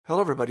Hello,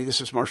 everybody. This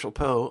is Marshall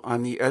Poe.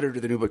 I'm the editor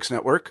of the New Books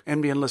Network.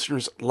 NBN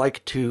listeners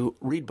like to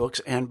read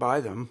books and buy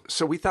them.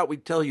 So we thought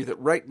we'd tell you that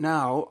right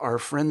now, our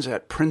friends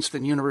at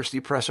Princeton University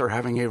Press are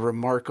having a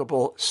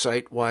remarkable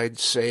site-wide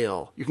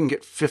sale. You can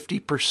get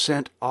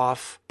 50%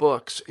 off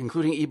books,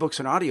 including ebooks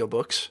and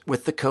audiobooks,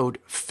 with the code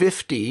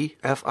 50,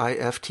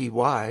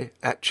 F-I-F-T-Y,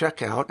 at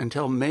checkout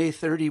until May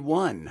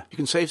 31. You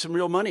can save some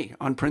real money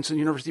on Princeton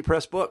University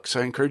Press books.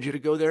 I encourage you to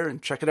go there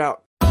and check it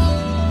out.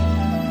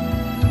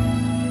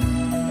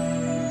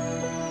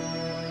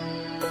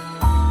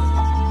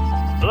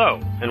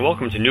 Hello, and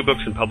welcome to New Books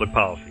in Public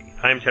Policy.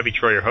 I'm Tevi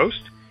Troy, your host.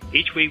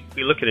 Each week,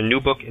 we look at a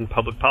new book in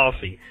public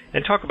policy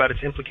and talk about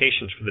its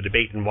implications for the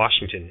debate in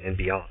Washington and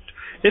beyond.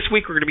 This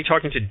week, we're going to be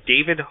talking to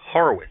David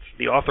Horowitz,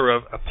 the author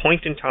of A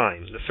Point in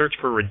Time, The Search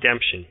for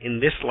Redemption in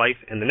This Life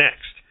and the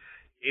Next.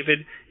 David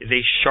is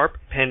a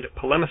sharp-penned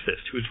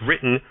polemicist who's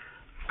written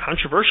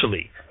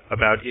controversially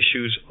about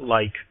issues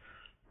like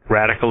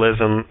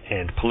radicalism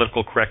and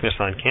political correctness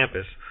on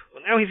campus.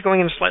 Well, now he's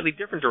going in a slightly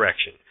different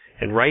direction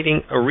and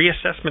writing a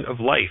reassessment of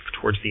life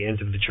towards the end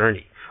of the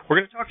journey. We're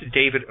going to talk to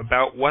David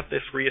about what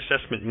this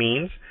reassessment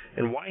means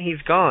and why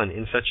he's gone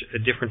in such a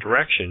different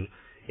direction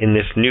in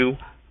this new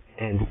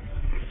and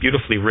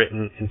beautifully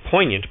written and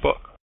poignant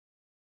book.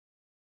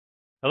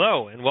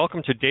 Hello, and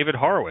welcome to David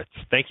Horowitz.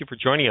 Thank you for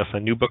joining us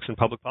on New Books in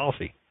Public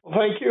Policy. Well,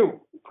 thank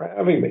you for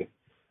having me.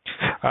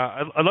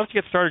 I'd love to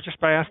get started just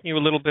by asking you a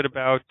little bit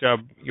about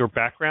your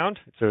background.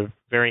 It's a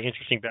very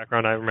interesting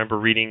background. I remember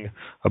reading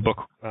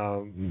books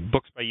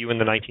by you in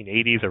the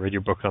 1980s. I read your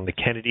book on the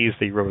Kennedys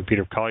that you wrote with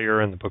Peter Collier,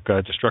 and the book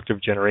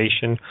Destructive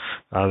Generation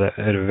that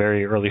at a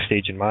very early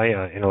stage in my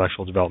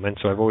intellectual development.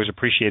 So I've always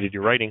appreciated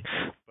your writing.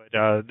 But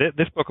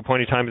this book, A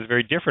Point in Time, is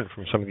very different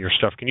from some of your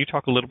stuff. Can you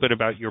talk a little bit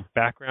about your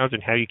background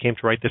and how you came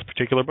to write this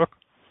particular book?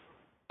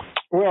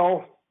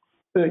 Well,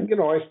 I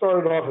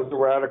started off as a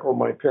radical.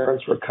 My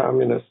parents were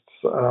communists,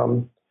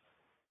 and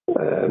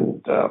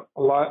a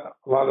lot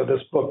of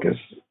this book is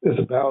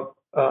about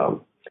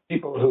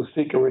people who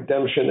seek a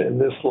redemption in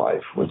this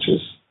life, which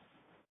is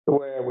the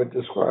way I would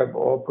describe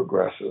all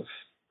progressives.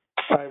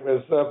 I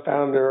was the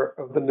founder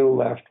of the New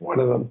Left,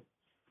 one of them,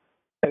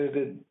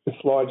 edited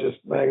its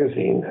largest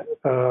magazine,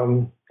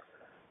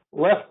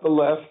 left the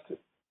left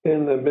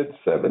in the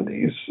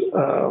mid-'70s,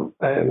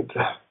 and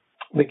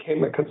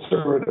became a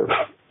conservative.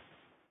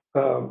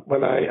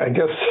 When I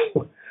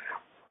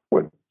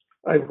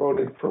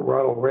voted for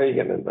Ronald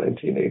Reagan in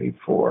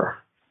 1984.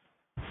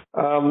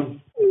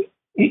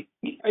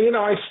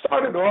 I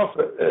started off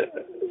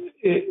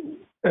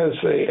as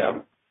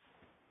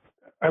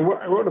I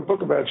wrote a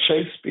book about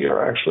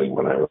Shakespeare, actually,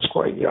 when I was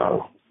quite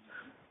young.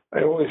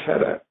 I always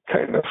had a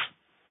kind of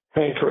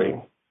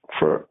hankering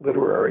for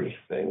literary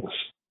things.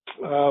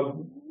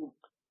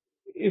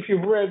 If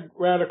you've read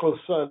Radical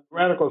Son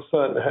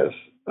has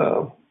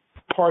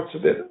parts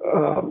of it,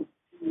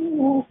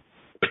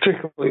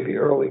 particularly the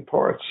early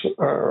parts,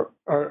 are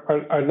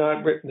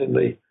not written in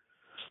the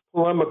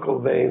polemical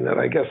vein that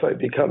I guess I'd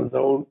become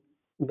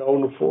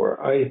known for.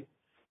 I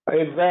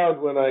had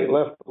vowed when I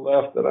left the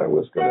left that I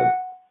was going to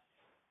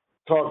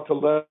talk to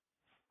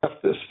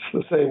leftists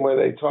the same way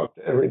they talk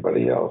to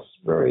everybody else,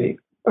 very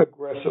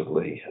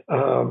aggressively.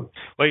 Well,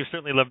 you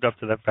certainly lived up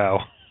to that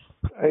vow.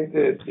 I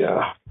did,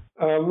 yeah.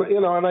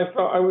 And I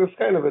felt I was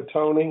kind of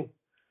atoning.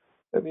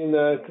 I mean,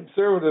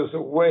 conservatives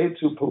are way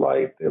too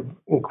polite. They're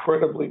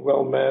incredibly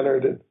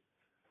well-mannered and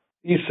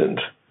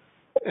decent.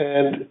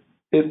 And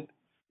it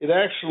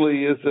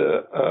actually is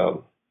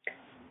a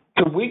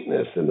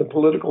weakness in the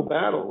political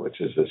battle, which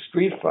is a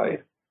street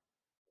fight.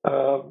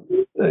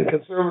 And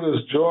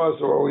conservatives'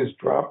 jaws are always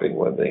dropping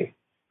when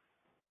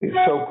these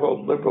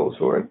so-called liberals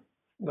who are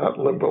not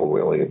liberal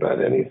really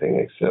about anything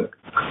except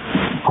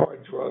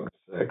hard drugs,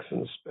 sex,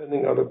 and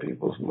spending other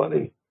people's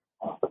money.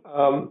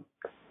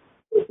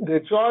 Their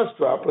jaws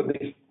drop when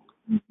these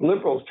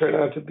liberals turn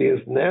out to be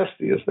as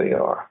nasty as they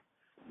are,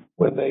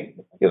 when they,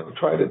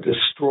 try to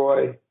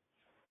destroy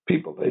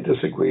people they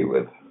disagree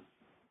with,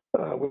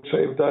 which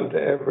they've done to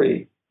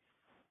every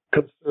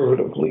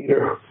conservative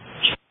leader.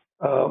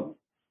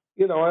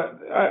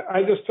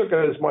 I just took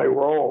it as my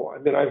role. I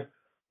mean, I've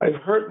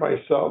hurt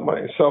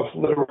myself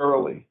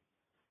literally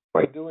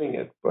by doing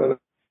it, but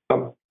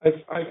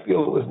I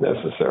feel it was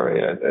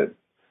necessary.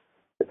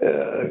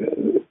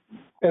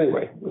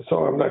 Anyway, so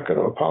I'm not going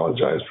to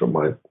apologize for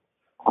my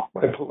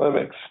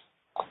polemics.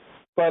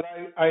 But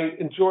I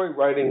enjoy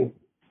writing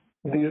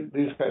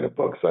these kind of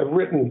books. I've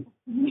written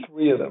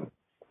 3 of them.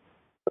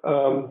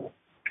 I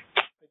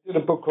did a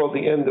book called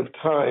The End of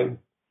Time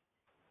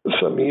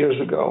some years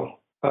ago,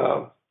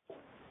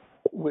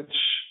 which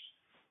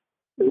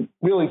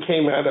really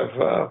came out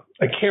of,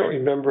 I can't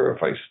remember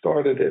if I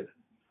started it.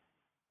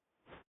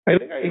 I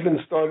think I even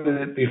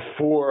started it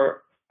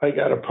before I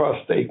got a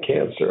prostate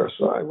cancer,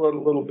 so I wrote a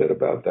little bit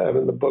about that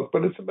in the book.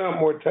 But it's about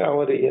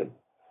mortality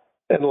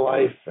and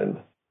life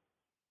and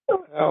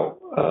how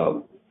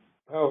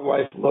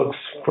life looks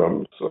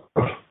from sort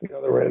of the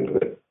other end of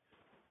it.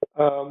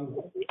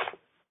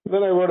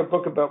 Then I wrote a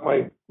book about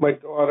my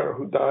daughter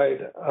who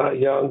died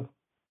young,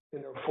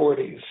 in her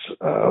 40s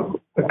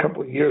a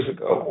couple of years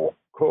ago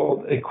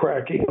called A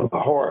Cracking of the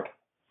Heart.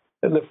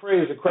 And the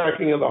phrase, a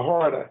cracking of the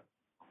heart,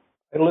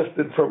 I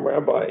lifted from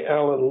Rabbi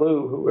Alan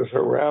Lew, who was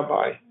her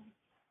rabbi,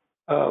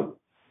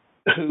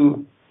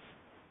 who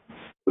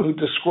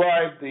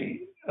described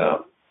the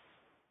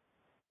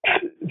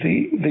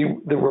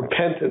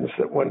repentance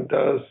that one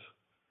does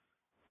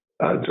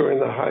during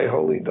the high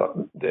holy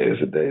days,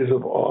 the days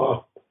of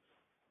awe,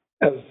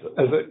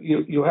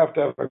 you have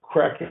to have a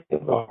cracking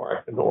of the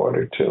heart in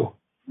order to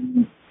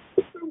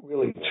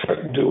really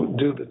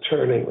do the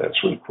turning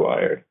that's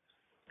required.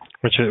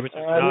 Which is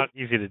not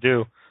easy to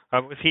do.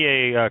 Was he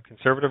a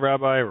conservative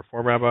rabbi,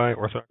 reform rabbi,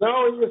 Orthodox?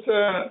 No, he was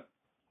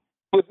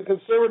a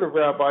conservative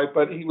rabbi,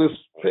 but he was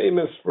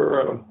famous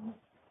for.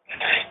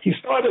 He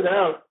started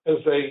out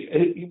as I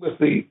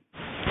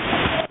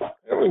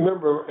don't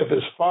remember if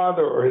his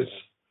father or his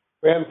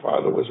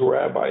grandfather was a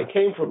rabbi. He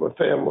came from a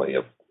family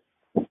of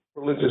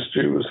religious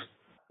Jews.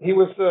 He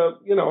was, of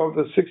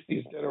the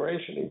 60s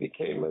generation. He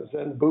became a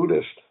Zen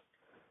Buddhist,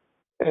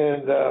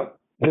 and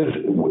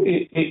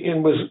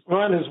was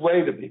on his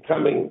way to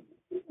becoming,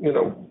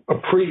 a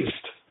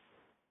priest,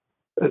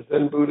 a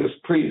Zen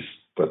Buddhist priest.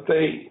 But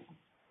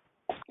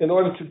in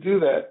order to do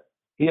that,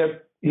 he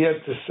had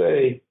to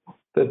say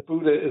that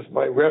Buddha is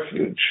my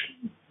refuge,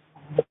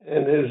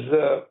 and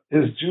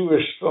his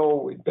Jewish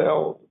soul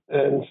rebelled.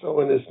 And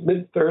so in his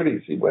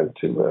mid-30s, he went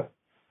to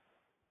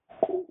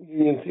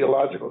Union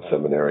Theological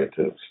Seminary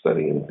to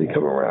study and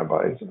become a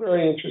rabbi. He's a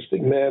very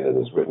interesting man and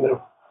has written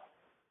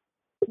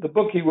the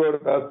book he wrote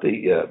about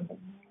the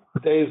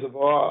Days of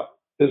Awe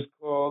is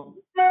called,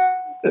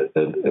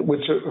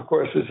 which of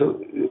course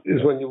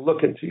is when you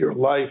look into your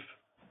life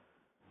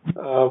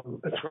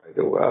and try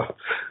to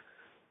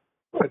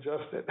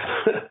adjust it.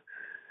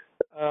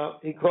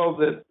 He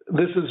called it,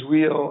 "This is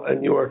real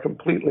and you are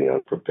completely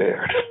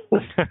unprepared."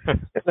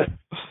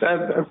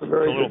 That's a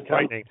very good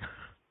comment.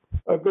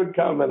 A good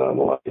comment on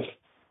life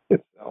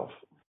itself.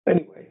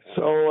 Anyway,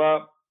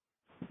 so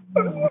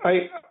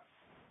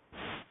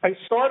I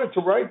started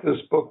to write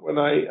this book when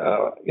I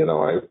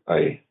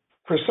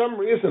for some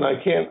reason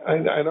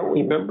I don't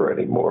remember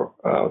anymore.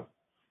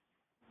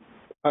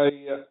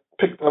 I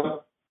picked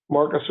up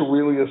Marcus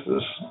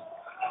Aurelius's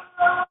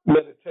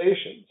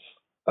Meditations,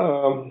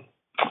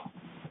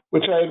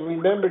 which I had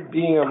remembered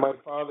being on my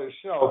father's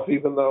shelf,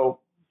 even though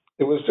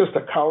it was just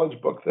a college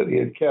book that he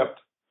had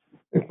kept.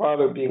 My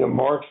father, being a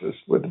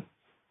Marxist, would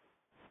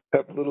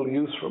have little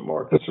use for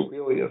Marcus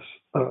Aurelius.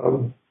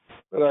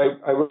 But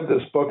I read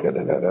this book, and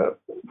it had a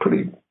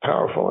pretty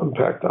powerful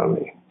impact on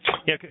me.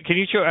 Yeah, can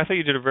you show? I thought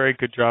you did a very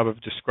good job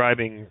of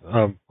describing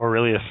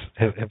Aurelius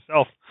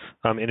himself.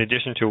 In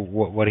addition to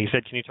what he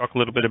said, can you talk a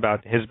little bit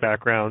about his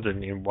background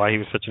and why he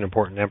was such an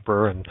important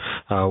emperor, and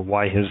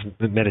why his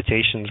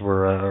meditations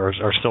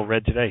are still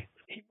read today?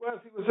 He was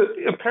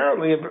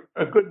apparently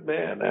a good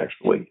man,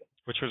 actually.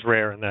 Which was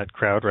rare in that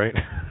crowd, right?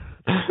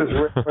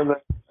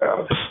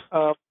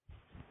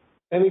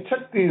 And he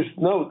took these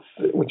notes,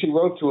 which he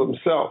wrote to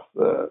himself.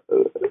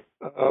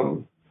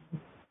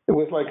 It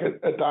was like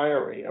a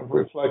diary of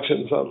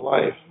reflections on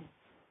life.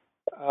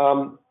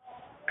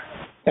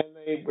 And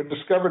they were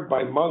discovered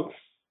by monks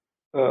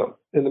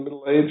in the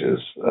Middle Ages.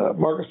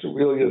 Marcus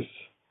Aurelius,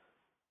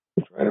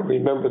 I'm trying to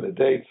remember the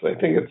dates. I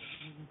think it's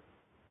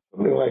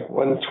something like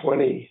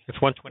 120.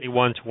 It's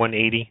 121 to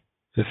 180.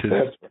 This is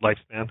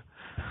lifespan.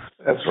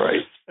 That's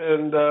right.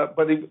 And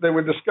but they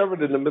were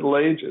discovered in the Middle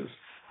Ages,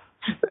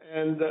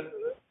 and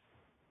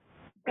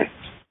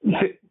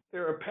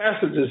there are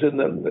passages in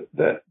them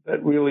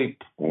that really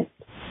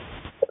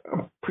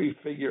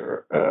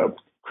prefigure.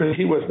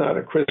 He was not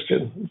a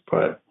Christian,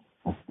 but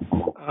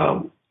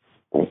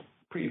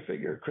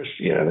prefigure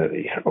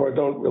Christianity, or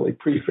don't really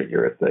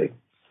prefigure it.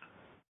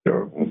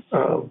 They're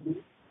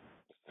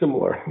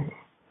similar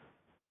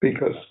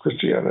because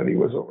Christianity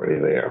was already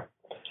there.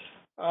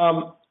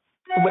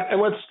 And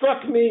what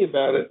struck me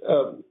about it,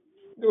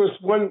 there was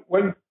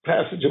one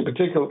passage in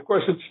particular. Of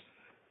course,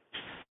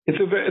 it's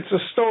a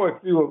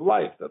Stoic view of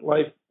life. That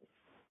life,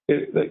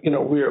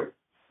 we're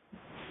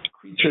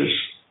creatures.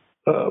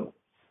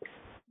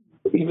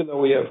 Even though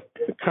we have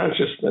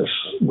consciousness,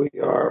 we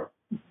are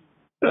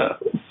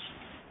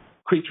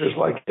creatures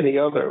like any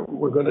other.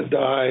 We're going to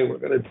die. We're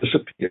going to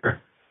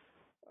disappear.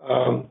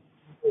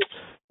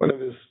 One of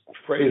his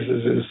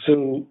phrases is,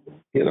 "Soon,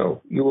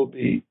 you will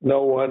be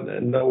no one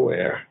and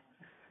nowhere."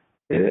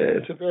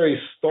 It's a very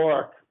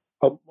stark,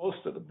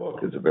 most of the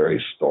book is a very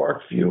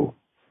stark view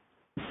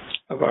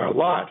of our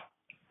lot.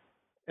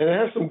 And it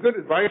has some good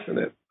advice in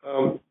it.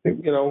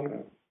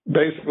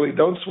 Basically,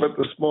 don't sweat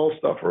the small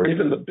stuff or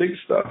even the big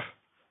stuff,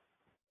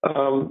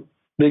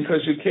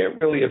 because you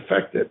can't really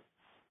affect it.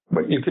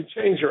 But you can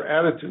change your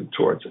attitude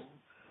towards it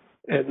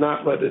and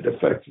not let it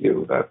affect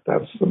you. That's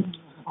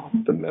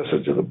the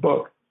message of the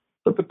book.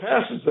 But the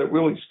passage that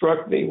really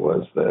struck me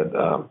was that,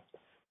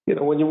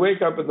 when you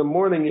wake up in the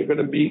morning, you're going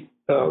to meet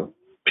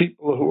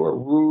people who are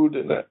rude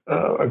and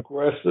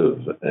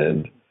aggressive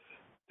and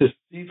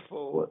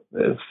deceitful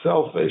and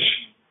selfish.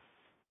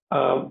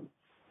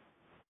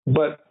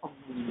 But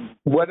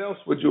what else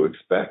would you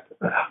expect?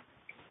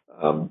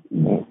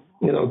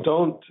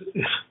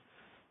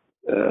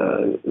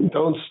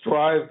 Don't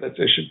strive that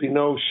there should be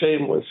no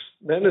shameless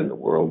men in the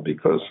world,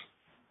 because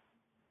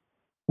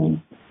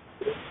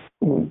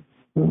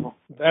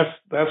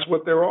that's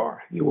what there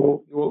are. You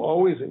will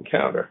always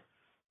encounter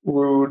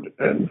rude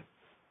and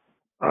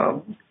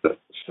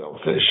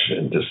selfish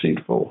and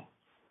deceitful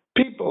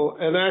people,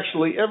 and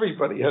actually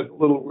everybody has a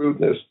little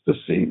rudeness,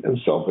 deceit, and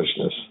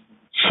selfishness.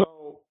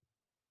 So,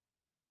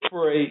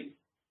 for a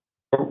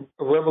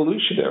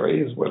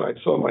revolutionary, is what I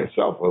saw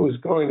myself, I was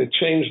going to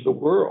change the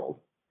world.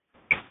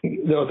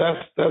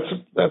 That's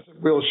a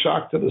real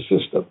shock to the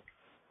system.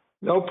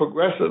 No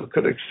progressive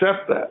could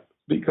accept that,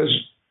 because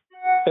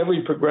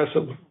every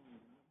progressive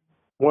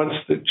wants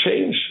to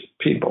change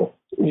people.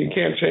 You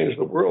can't change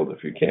the world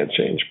if you can't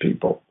change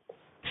people.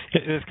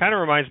 This kind of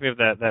reminds me of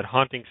that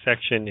haunting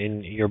section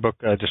in your book,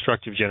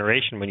 Destructive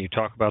Generation, when you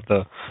talk about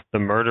the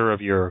murder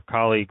of your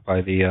colleague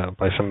by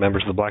some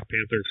members of the Black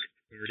Panther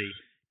Party,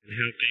 and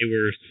how they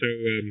were so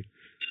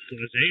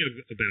blasé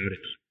about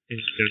it. And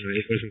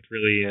it wasn't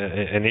really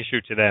an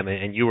issue to them,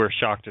 and you were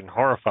shocked and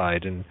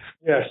horrified, and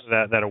yes,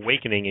 that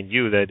awakening in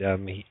you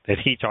that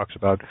he talks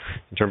about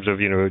in terms of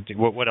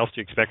what else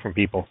do you expect from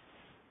people?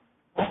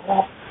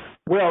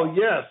 Well,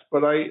 yes,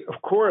 but I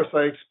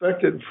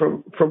expected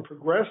from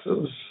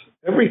progressives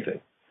everything.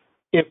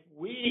 If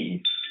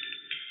we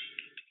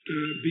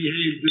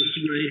behave this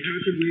way, how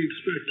could we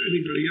expect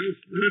anybody else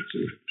not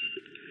to?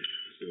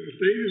 So if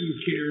they didn't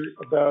care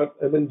about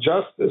an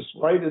injustice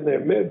right in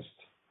their midst,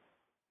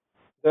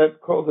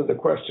 that called into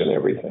question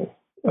everything.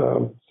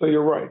 So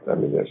you're right. I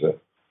mean, there's a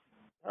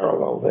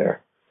parallel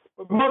there.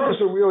 But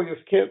Marcus Aurelius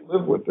can't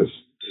live with this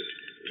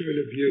point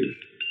of view.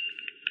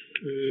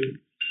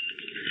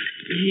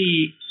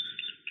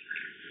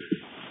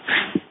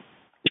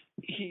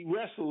 He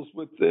wrestles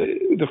with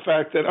the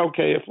fact that,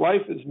 okay, if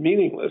life is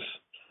meaningless,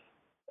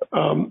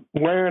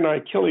 why aren't I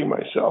killing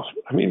myself?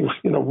 I mean,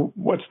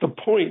 what's the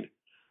point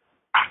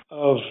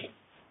of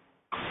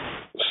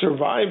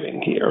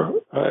surviving here,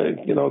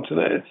 to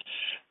the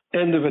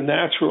end of a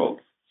natural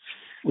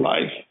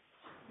life,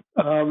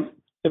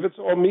 if it's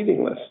all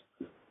meaningless?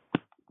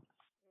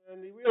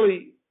 And he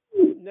really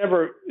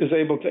never is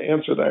able to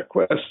answer that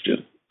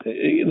question.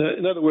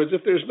 In other words,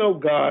 if there's no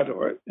God,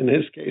 or in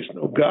his case,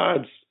 no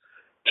gods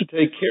to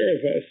take care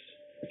of us,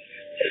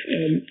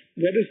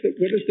 what is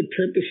the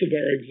purpose of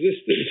our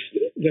existence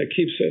that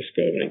keeps us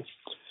going?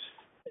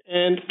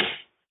 And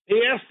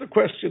he asks the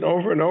question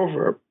over and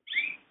over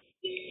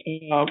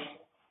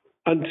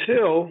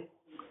until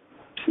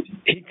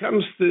he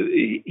comes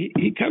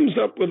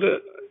up with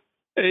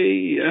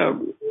a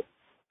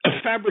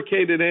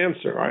fabricated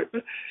answer. Right?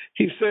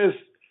 He says,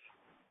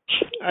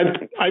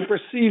 I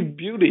perceive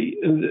beauty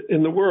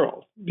in the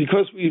world.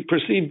 Because we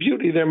perceive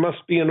beauty, there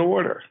must be an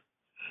order.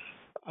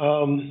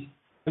 And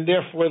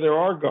therefore, there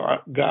are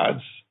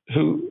gods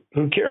who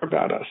care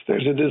about us.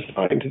 There's a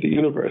design to the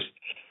universe.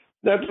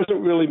 That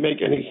doesn't really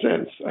make any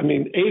sense. I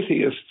mean,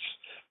 atheists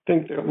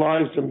think their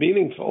lives are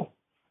meaningful,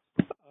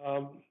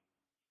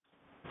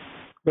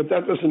 but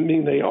that doesn't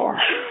mean they are.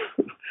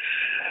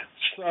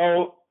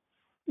 So,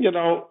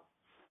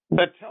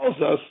 that tells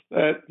us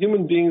that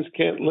human beings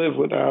can't live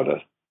without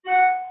a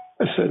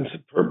sense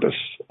of purpose,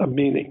 a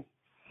meaning.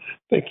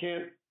 They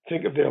can't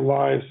think of their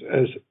lives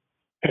as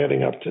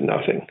adding up to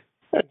nothing.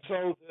 And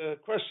so the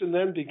question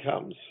then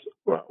becomes,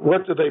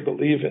 what do they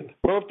believe in?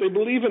 Well, if they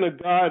believe in a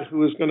God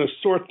who is going to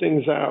sort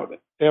things out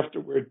after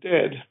we're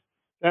dead,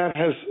 that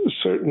has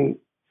certain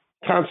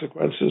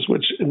consequences,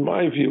 which in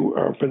my view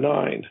are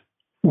benign.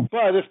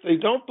 But if they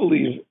don't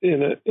believe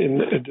in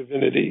a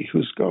divinity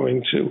who's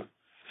going to,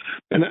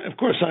 and of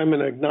course I'm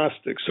an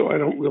agnostic, so I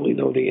don't really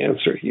know the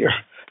answer here.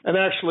 And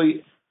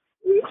actually,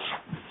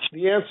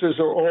 the answers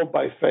are all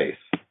by faith.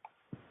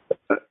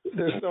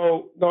 There's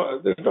no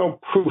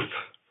proof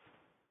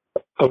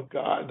of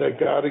God, that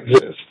God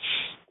exists.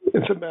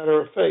 It's a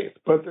matter of faith.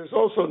 But there's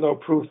also no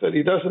proof that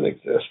he doesn't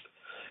exist.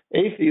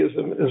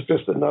 Atheism is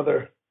just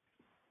another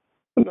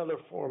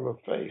form of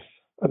faith,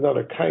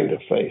 another kind of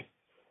faith.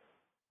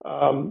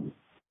 And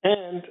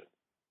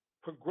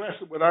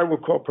what I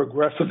would call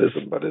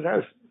progressivism, but it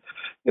has,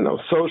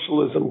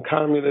 socialism,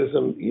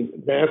 communism,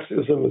 even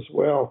Nazism as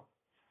well,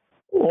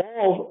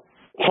 all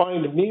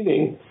find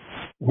meaning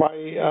by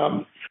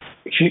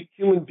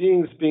human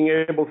beings being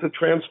able to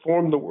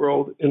transform the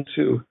world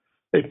into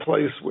a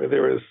place where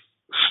there is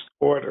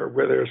order,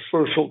 where there's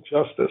social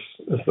justice,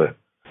 is the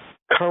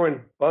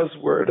current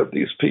buzzword of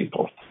these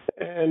people.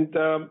 And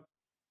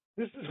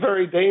this is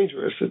very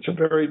dangerous. It's a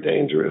very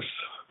dangerous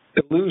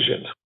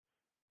illusion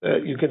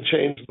that you can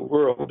change the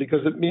world,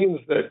 because it means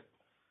that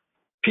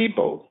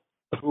people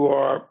who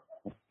are,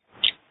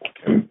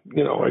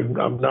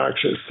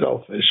 obnoxious,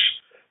 selfish,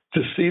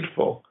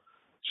 deceitful,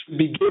 should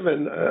be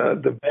given,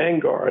 the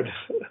vanguard,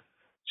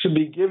 should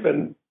be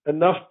given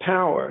enough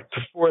power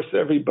to force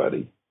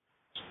everybody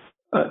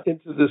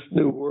into this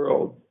new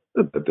world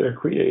that they're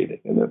creating.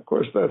 And of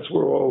course, that's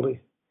where all the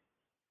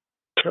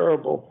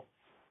terrible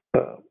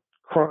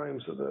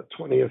crimes of the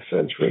 20th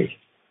century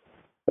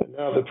and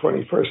now the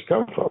 21st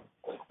come from.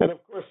 And of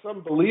course,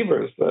 some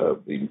believers,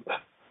 the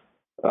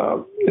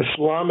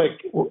Islamic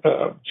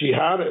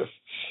jihadists,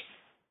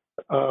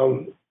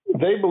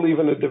 they believe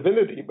in a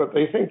divinity, but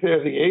they think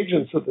they're the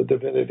agents of the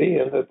divinity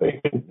and that they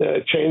can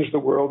change the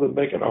world and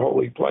make it a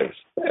holy place.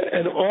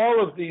 And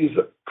all of these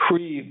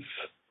creeds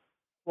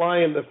fly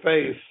in the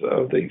face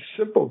of the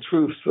simple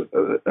truths,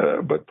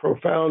 but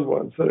profound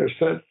ones that are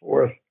set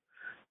forth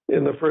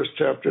in the first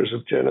chapters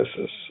of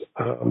Genesis,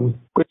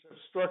 which have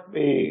struck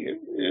me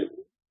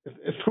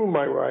through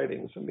my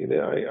writings. I mean,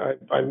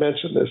 I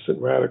mentioned this in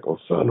Radical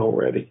Sun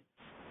already,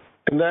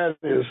 and that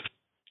is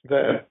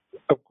that,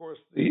 of course,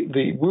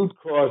 the root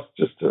cause,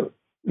 just to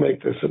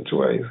make this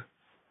into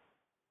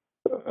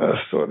a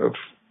sort of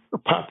a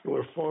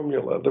popular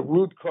formula, the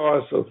root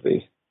cause of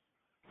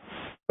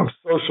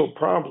social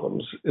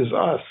problems is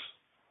us.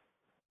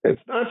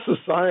 It's not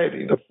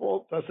society. The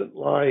fault doesn't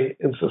lie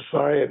in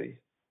society,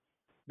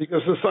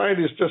 because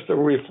society is just a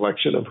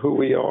reflection of who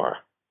we are.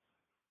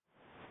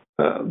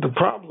 The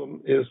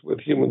problem is with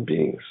human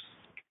beings.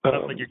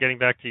 Sounds like you're getting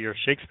back to your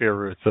Shakespeare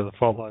roots, so the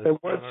fault lies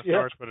not in our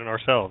stars, but in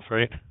ourselves,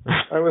 right?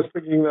 I was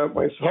thinking that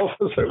myself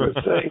as I was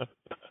saying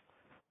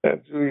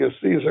that Julius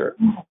Caesar.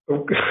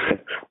 Of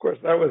course,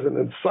 that was an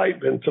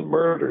incitement to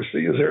murder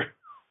Caesar,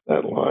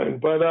 that line.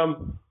 But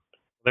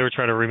they were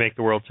trying to remake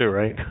the world too,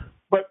 right?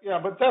 But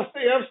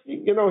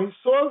Dostoevsky, he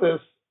saw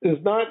this is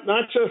not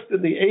just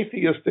in the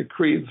atheistic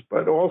creeds,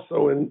 but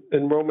also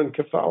in Roman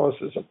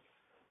Catholicism.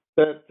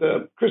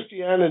 That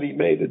Christianity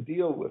made a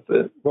deal with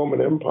the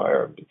Roman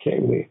Empire and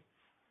became the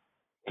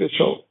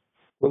official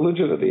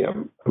religion of the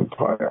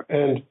empire.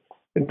 And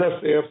in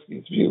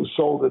Dostoevsky's view,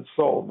 sold its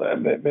soul.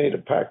 That made a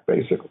pact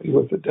basically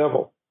with the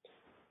devil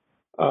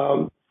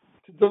to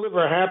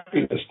deliver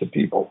happiness to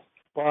people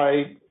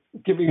by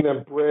giving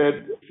them bread,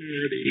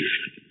 authority,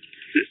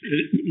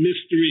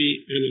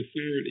 mystery, and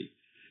authority.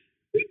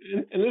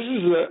 And this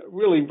is a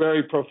really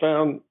very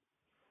profound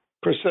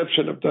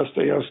perception of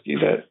Dostoevsky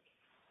that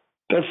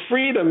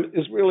freedom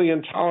is really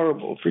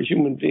intolerable for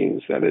human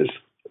beings. That is,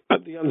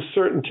 the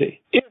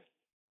uncertainty.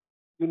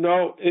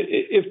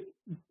 If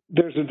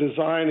there's a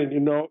design and you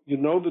know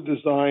the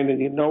design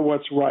and you know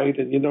what's right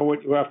and you know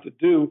what you have to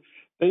do,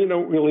 then you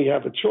don't really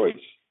have a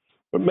choice.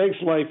 What makes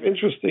life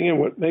interesting and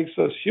what makes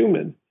us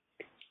human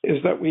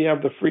is that we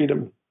have the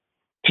freedom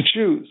to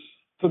choose.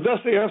 So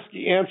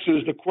Dostoevsky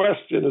answers the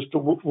question as to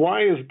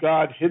why is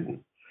God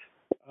hidden?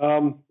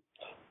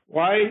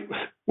 Why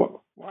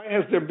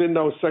has there been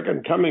no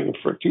second coming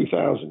for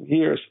 2,000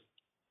 years?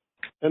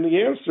 And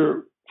the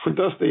answer for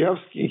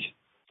Dostoevsky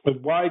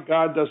of why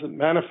God doesn't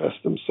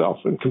manifest himself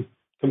and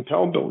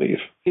compel belief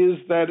is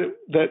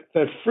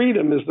that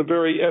freedom is the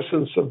very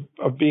essence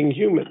of being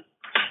human.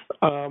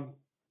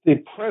 The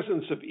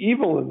presence of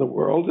evil in the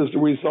world is the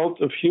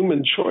result of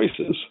human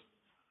choices.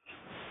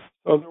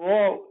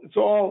 So it's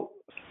all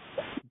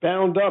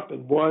bound up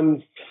in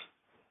one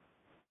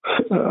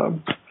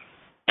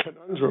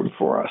conundrum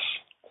for us.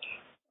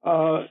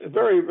 A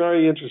very,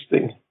 very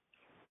interesting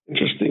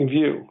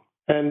view.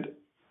 And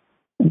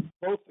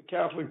both the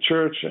Catholic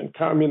Church and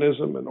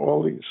communism and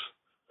all these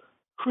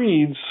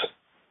creeds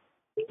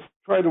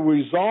try to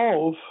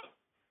resolve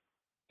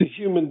the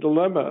human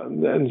dilemma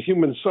and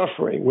human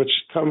suffering, which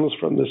comes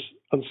from this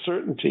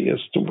uncertainty as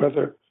to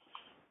whether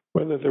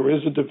there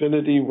is a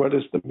divinity, what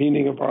is the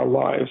meaning of our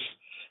lives.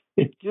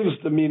 It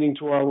gives the meaning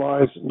to our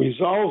lives and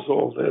resolves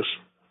all this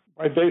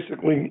by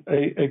basically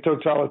a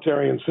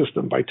totalitarian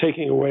system, by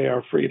taking away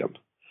our freedom.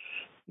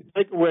 You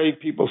take away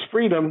people's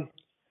freedom,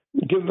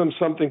 give them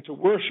something to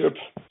worship,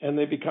 and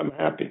they become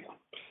happy.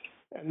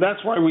 And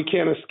that's why we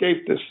can't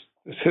escape this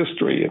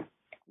history. It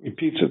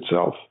repeats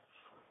itself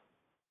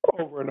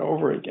over and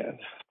over again.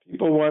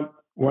 People want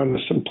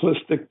a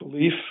simplistic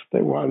belief.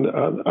 They want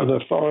an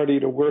authority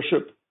to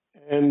worship.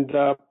 And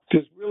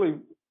there's really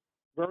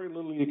very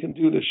little you can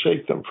do to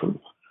shake them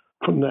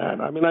from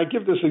that. I mean, I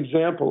give this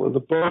example in the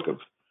book of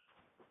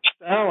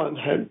Stalin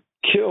had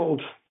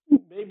killed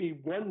maybe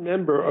one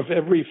member of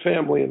every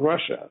family in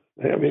Russia.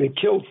 I mean, he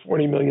killed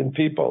 40 million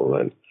people,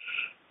 and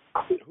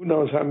who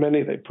knows how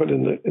many they put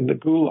in the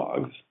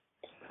gulags.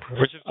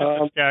 Which is just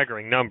a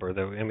staggering number,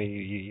 though. I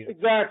mean,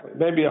 exactly,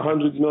 maybe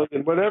 100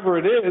 million, whatever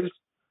it is.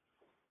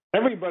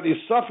 Everybody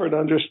suffered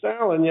under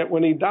Stalin, yet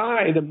when he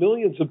died,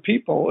 millions of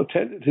people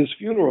attended his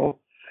funeral,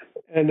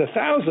 and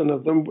 1,000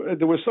 of them,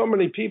 there were so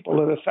many people,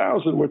 and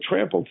 1,000 were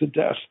trampled to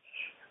death.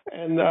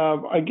 And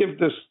I give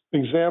this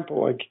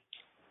example, I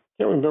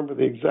can't remember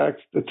the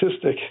exact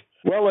statistic.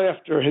 Well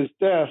after his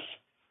death,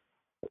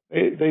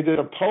 they did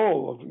a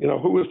poll of,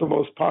 who was the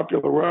most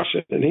popular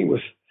Russian, and he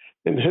was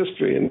in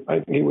history, and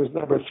I think he was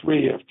number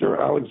 3 after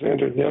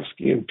Alexander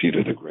Nevsky and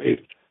Peter the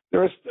Great.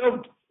 There are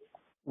still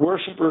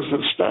worshippers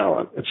of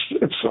Stalin.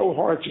 It's so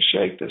hard to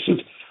shake this.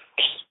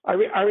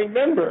 I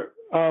remember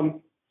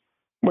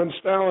when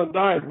Stalin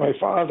died, my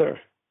father,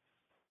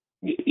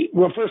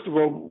 well, first of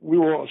all, we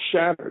were all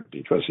shattered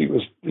because he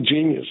was the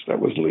genius that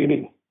was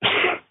leading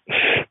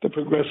the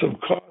progressive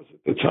cause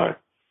at the time.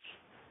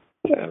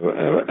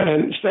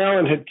 And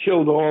Stalin had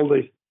killed all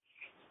the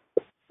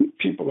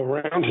people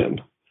around him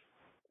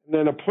and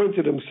then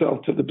appointed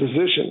himself to the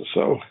position.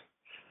 So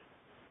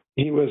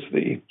he was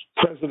the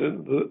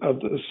president of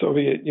the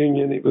Soviet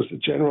Union. He was the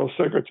general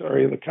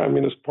secretary of the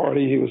Communist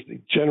Party. He was the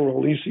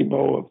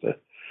generalissimo of the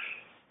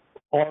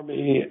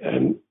army,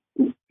 and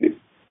there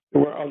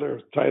were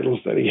other titles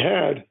that he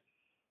had.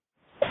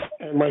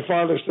 And my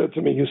father said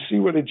to me, "You see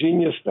what a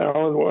genius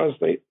Stalin was?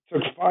 They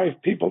took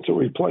 5 people to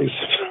replace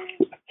him."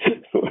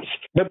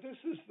 But this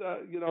is,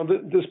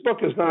 this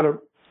book is not a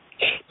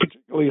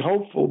particularly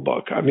hopeful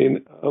book. I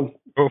mean,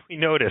 we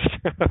noticed.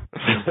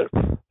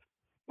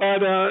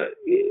 But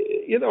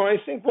I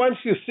think once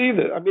you see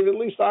that, I mean, at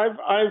least I've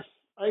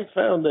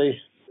found the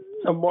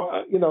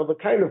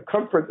kind of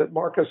comfort that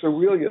Marcus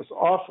Aurelius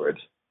offered.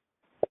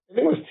 I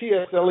think it was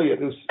T.S. Eliot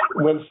who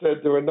once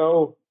said there are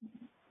no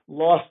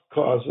lost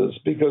causes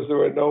because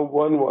there are no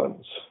won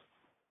ones.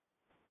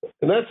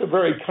 And that's a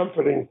very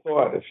comforting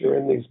thought if you're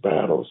in these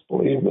battles,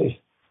 believe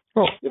me.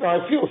 Well,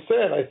 I feel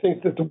sad. I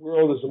think that the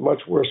world is a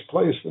much worse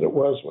place than it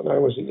was when I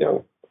was a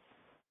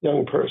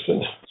young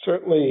person.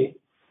 Certainly,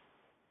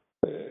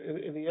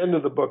 in the end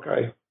of the book,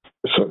 I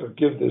sort of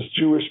give this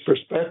Jewish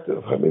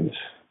perspective. I mean,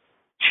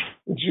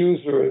 the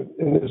Jews are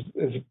in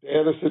as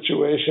bad a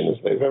situation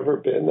as they've ever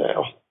been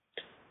now.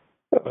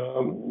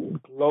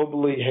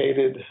 Globally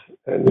hated,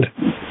 and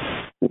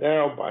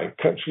now by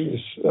countries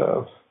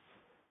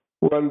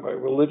run by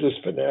religious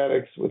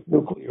fanatics with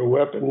nuclear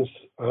weapons.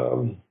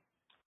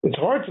 It's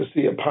hard to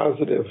see a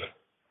positive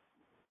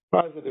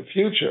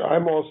future.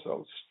 I'm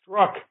also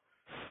struck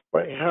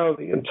by how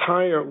the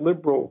entire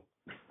liberal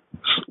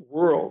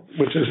world,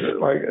 which is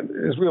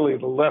really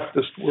the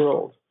leftist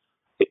world,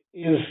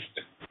 is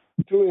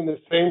doing the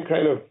same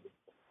kind of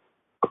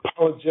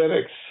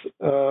apologetics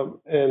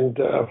and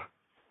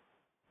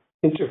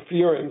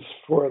interference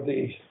for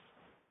the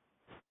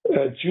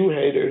Jew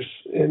haters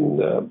in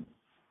the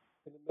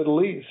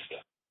Middle East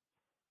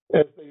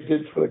as they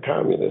did for the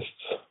communists.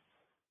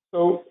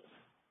 So,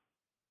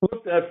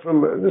 looked at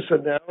from a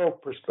narrow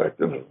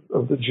perspective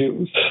of the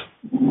Jews,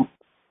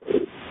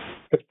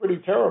 it's pretty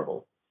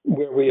terrible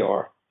where we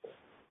are.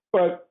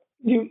 But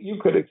you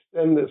could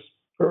extend this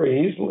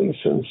very easily,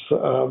 since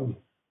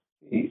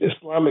the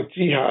Islamic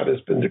Jihad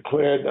has been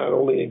declared not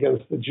only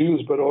against the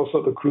Jews but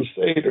also the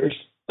Crusaders,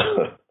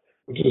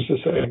 which is to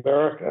say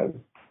America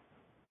and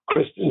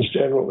Christians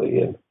generally.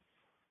 And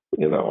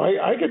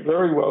I could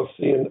very well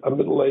see a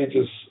Middle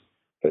Ages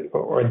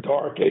or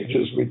Dark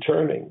Ages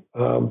returning,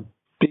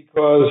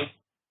 because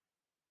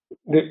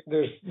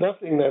there's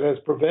nothing that has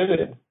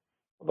prevented,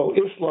 although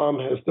Islam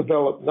has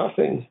developed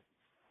nothing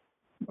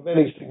of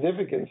any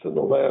significance in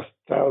the last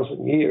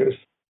 1,000 years.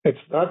 It's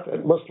not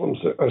that Muslims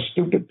are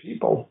stupid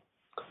people.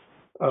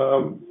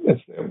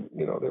 It's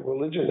their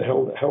religion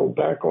held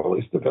back all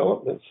these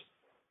developments.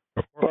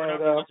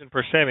 Religion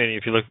per se. I mean,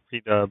 if you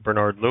read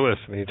Bernard Lewis,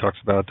 he talks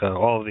about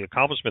all of the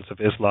accomplishments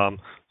of Islam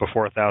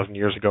before 1,000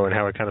 years ago and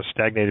how it kind of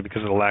stagnated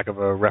because of the lack of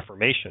a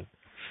reformation.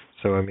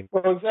 So,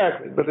 well,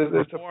 exactly, but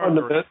it's a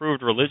fundamental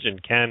improved religion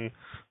can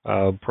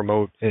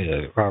promote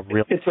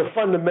real. It's a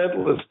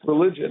fundamentalist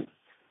religion,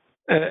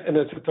 and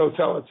it's a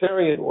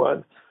totalitarian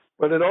one.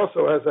 But it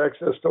also has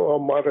access to all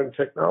modern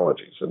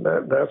technologies, and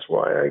that's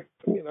why I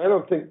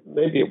don't think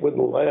maybe it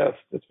wouldn't last.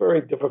 It's very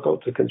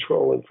difficult to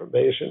control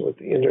information with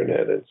the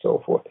internet and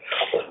so forth.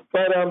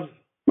 But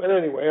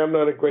anyway, I'm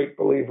not a great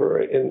believer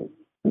in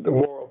the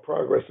moral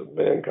progress of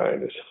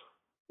mankind,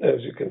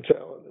 as you can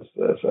tell, and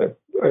as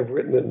I've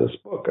written in this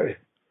book.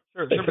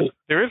 Sure. But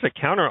there is a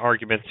counter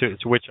argument to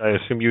which I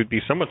assume you would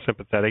be somewhat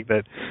sympathetic,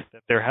 that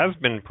there has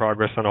been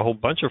progress on a whole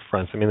bunch of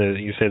fronts.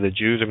 You say the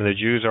Jews. The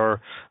Jews are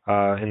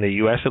in the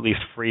U.S. at least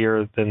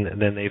freer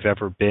than they've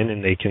ever been,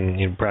 and they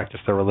can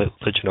practice their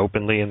religion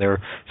openly, and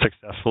they're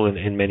successful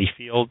in many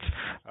fields.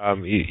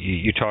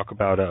 You talk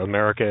about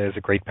America as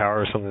a great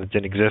power, something that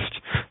didn't exist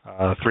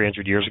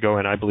 300 years ago,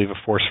 and I believe a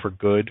force for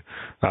good.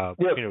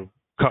 Yep.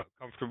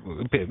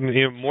 Comfortable.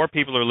 More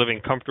people are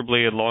living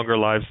comfortably and longer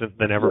lives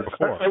than ever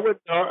before.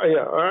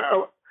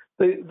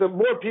 The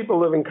more people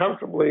living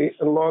comfortably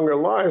and longer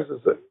lives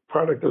is a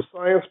product of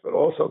science, but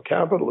also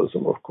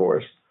capitalism, of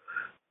course,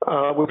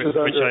 which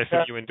I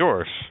think you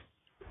endorse.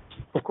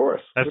 Of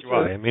course, that's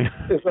why.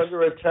 It's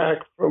under attack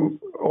from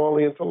all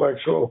the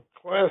intellectual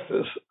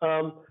classes.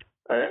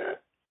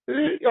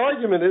 The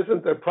argument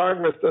isn't that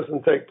progress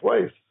doesn't take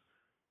place.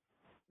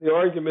 The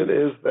argument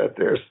is that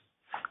there's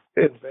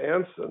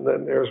advance and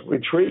then there's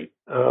retreat.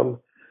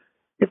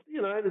 If the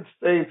United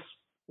States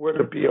were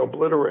to be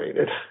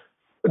obliterated,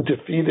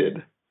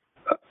 defeated,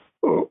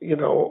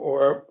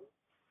 or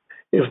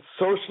if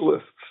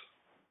socialists,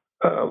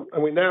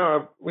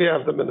 we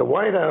have them in the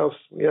White House,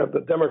 we have the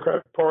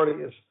Democratic Party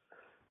is,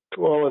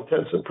 to all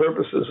intents and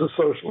purposes, a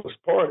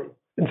socialist party.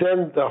 And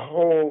then the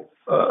whole,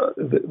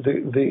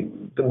 the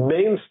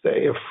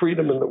mainstay of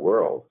freedom in the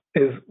world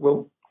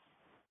will.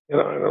 I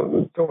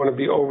don't want to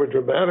be over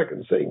dramatic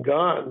and say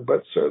gone,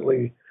 but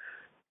certainly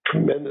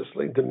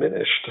tremendously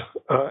diminished,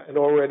 and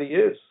already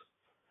is.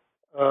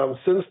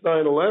 since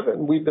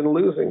 9/11, we've been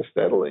losing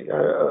steadily.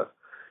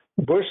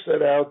 Bush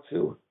set out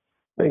to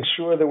make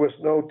sure there was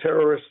no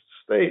terrorist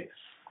state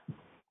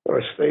or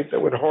a state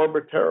that would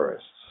harbor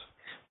terrorists.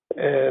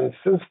 And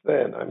since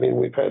then, I mean,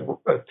 we've had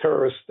a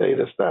terrorist state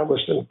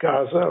established in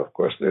Gaza. Of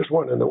course, there's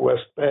one in the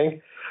West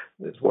Bank.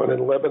 There's one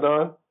in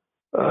Lebanon,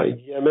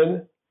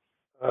 Yemen.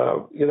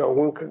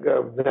 One could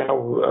go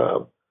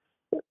now.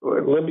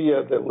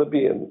 Libya, the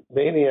Libyan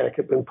maniac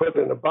had been put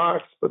in a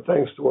box, but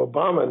thanks to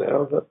Obama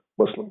now, the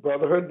Muslim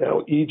Brotherhood,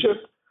 now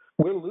Egypt,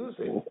 we're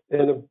losing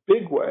in a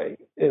big way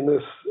in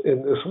this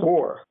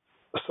war.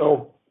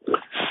 So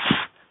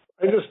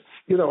I just,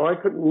 I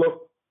couldn't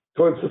look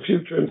towards the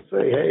future and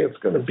say, hey, it's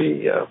going to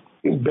be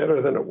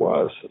better than it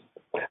was.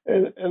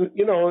 And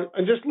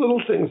just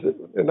little things that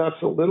are not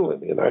so little in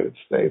the United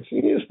States.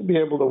 You used to be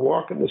able to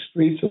walk in the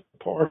streets of the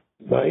park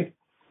at night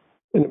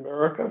in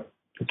America.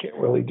 You can't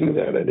really do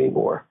that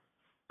anymore.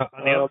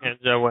 On the other hand,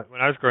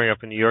 when I was growing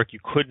up in New York, you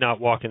could not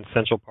walk in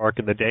Central Park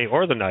in the day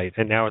or the night,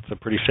 and now it's a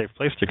pretty safe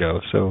place to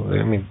go. So,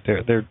 I mean,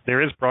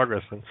 there is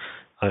progress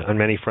on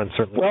many fronts,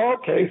 certainly. Well,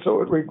 okay,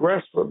 so it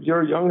regressed from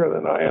you're younger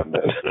than I am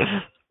then.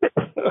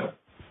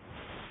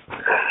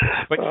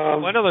 But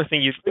one other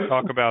thing you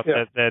talk about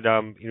that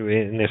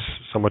in this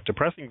somewhat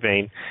depressing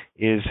vein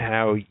is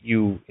how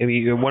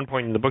at one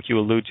point in the book you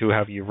allude to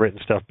how you've written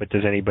stuff, but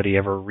does anybody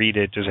ever read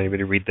it? Does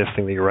anybody read this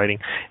thing that you're writing?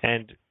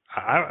 And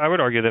I would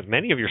argue that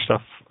many of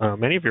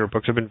your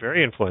books have been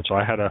very influential.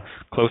 I had a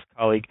close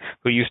colleague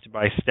who used to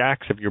buy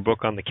stacks of your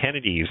book on the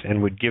Kennedys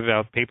and would give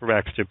out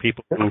paperbacks to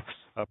people who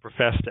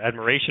professed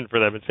admiration for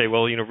them and say,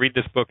 well, read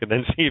this book and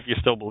then see if you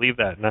still believe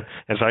that. And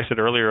as I said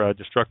earlier,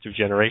 Destructive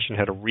Generation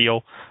had a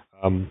real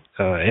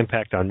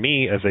impact on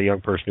me as a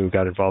young person who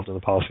got involved in the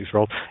policies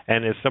world.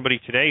 And as somebody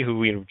today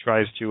who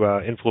tries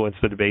to influence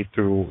the debate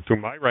through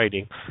my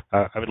writing,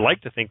 I would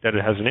like to think that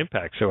it has an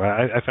impact. So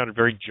I found it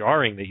very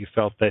jarring that you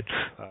felt that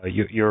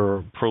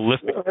your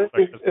prolific has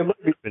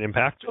been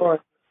impacted.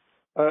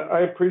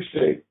 I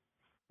appreciate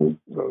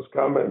those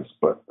comments,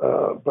 but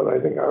I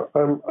think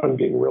I'm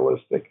being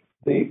realistic.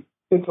 The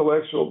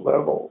intellectual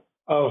level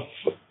of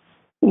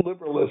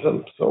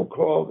liberalism,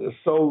 so-called, is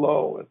so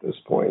low at this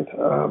point.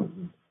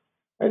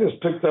 I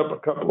just picked up a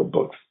couple of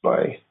books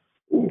by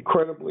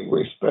incredibly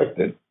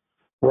respected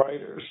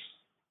writers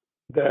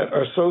that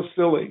are so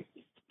silly,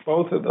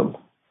 both of them.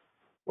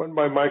 One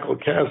by Michael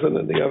Kazin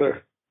and the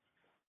other.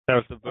 That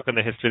was the book on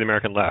the history of the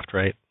American left,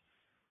 right?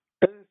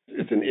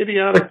 It's an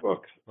idiotic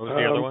book. What was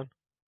the other one?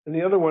 And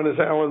the other one is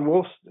Alan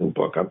Wolf's new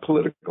book on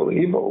political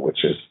evil,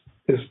 which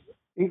is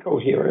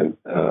incoherent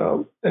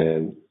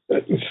and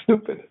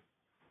stupid.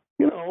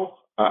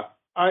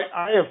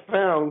 I have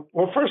found,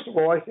 well, first of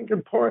all, I think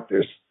in part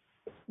there's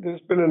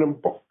been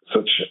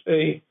such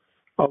a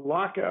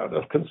lockout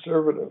of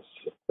conservatives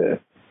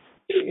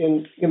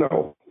in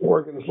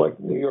organs like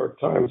the New York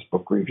Times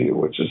Book Review,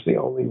 which is the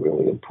only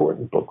really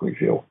important book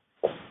review.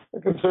 The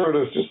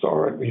conservatives just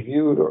aren't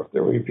reviewed, or if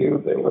they're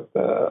reviewed, they let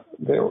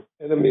their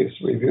enemies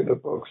review the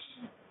books,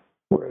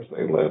 whereas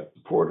they let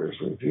supporters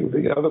review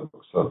the other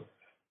books. So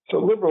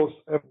liberals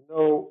have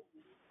no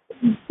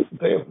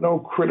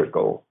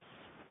critical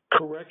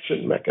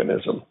correction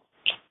mechanism,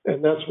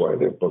 and that's why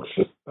their books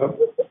are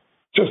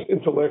just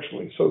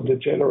intellectually so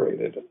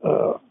degenerated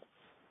over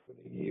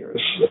the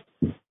years.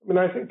 I mean,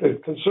 I think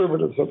that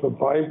conservatives have a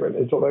vibrant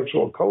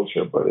intellectual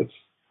culture, but it's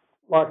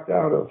locked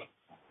out of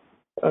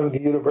the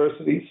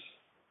universities.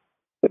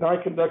 And I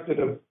conducted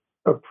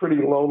a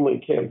pretty lonely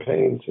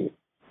campaign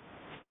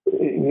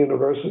in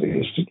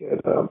universities to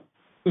get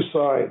two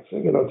sides.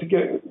 To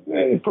get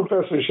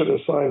professors should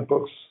assign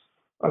books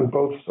on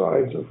both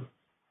sides of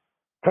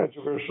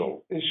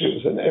controversial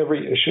issues, and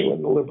every issue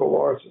in the liberal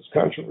arts is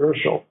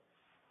controversial.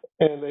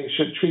 And they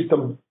should treat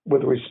them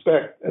with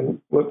respect and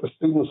let the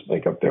students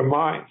make up their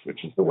minds,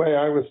 which is the way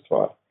I was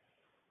taught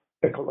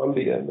at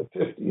Columbia in the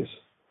 50s.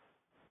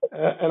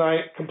 And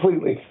I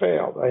completely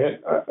failed.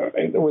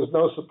 There was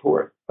no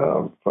support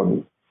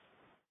from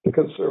the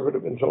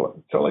conservative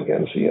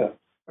intelligentsia.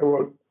 I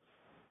wrote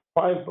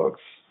 5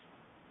 books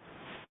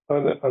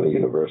on the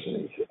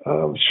university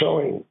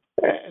showing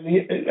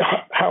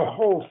how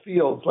whole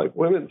fields like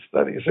women's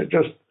studies are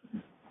just,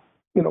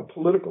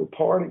 political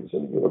parties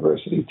in the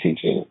university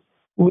teaching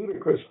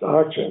ludicrous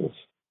doctrines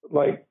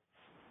like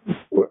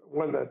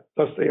one that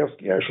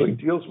Dostoevsky actually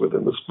deals with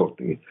in this book.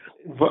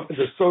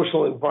 The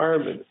social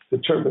environment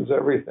determines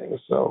everything.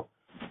 So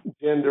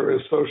gender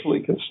is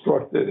socially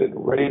constructed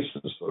and race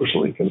is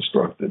socially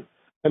constructed.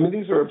 I mean,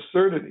 these are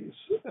absurdities.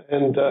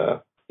 And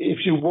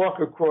if you walk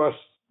across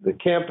the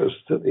campus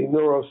to the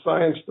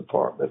neuroscience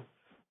department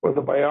or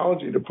the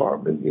biology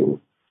department, you'll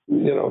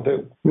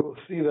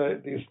see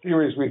that these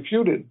theories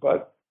refuted.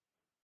 But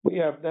we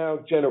have now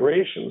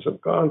generations have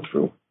gone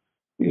through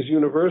these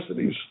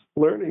universities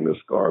learning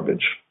this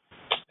garbage.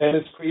 And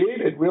it's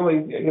created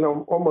really,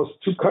 almost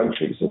 2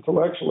 countries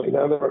intellectually.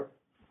 Now,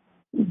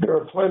 there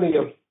are plenty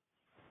of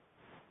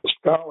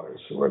scholars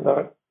who are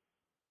not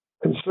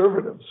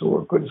conservatives, who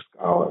are good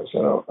scholars. I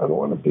don't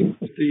want to be.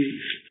 The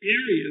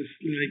areas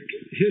like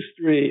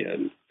history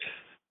and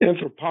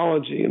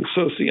anthropology and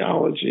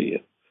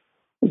sociology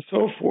and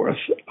so forth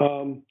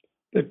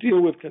that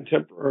deal with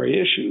contemporary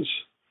issues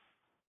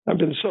have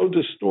been so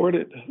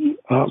distorted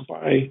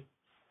by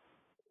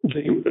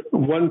the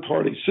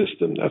one-party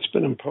system that's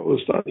been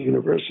imposed on the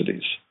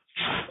universities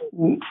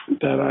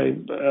that I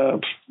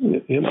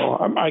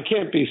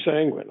can't be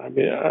sanguine. I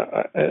mean,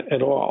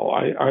 at all.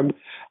 I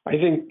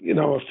think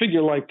a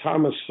figure like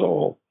Thomas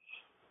Sowell,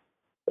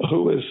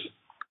 who is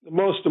the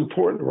most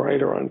important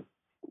writer on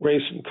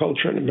race and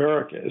culture in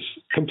America, is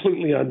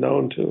completely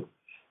unknown to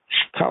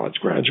college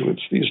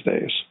graduates these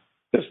days.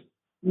 Just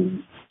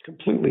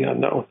completely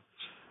unknown.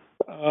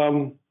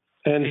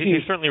 And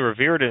he's certainly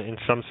revered in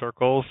some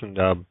circles, and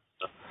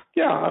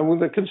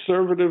the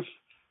conservatives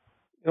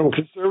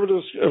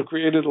have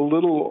created a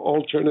little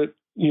alternate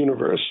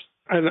universe.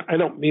 I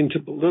don't mean to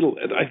belittle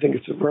it. I think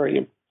it's a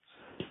very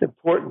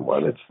important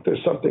one.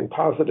 There's something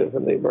positive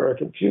in the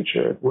American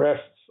future. It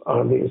rests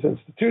on these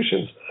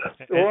institutions.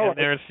 And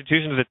there are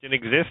institutions that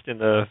didn't exist in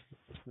the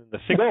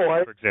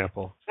 60s, for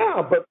example.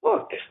 Yeah, but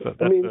look, so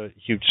that's a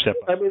huge step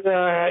up.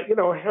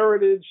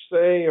 Heritage,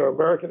 say, or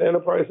American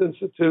Enterprise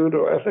Institute,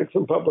 or Ethics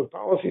and Public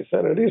Policy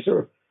Center. These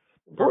are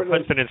important. Or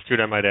Hudson Institute,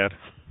 I might add.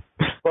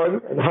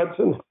 And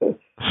Hudson,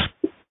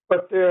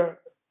 but they're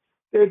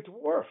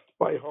dwarfed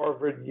by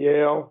Harvard,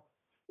 Yale,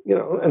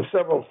 and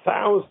several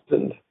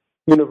thousand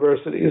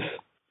universities,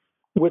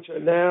 which are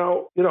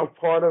now,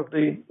 part of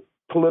the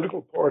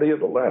political party of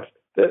the left.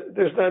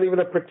 There's not even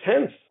a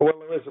pretense. Well,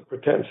 there is a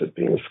pretense at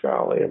being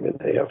scholarly. I mean,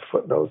 they have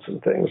footnotes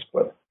and things,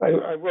 but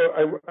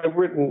I've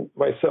written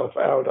myself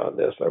out on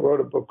this. I wrote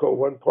a book called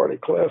One Party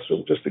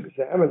Classroom, just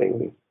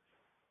examining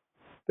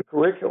the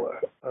curricula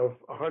of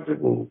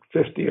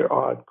 150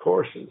 odd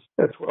courses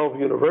at 12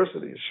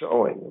 universities,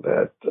 showing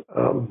that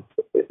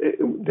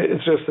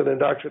it's just an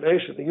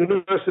indoctrination. The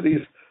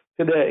universities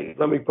today,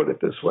 let me put it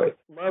this way,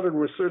 modern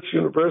research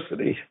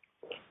university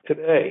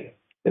today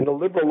in the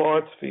liberal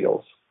arts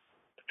fields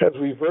has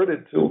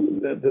reverted to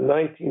the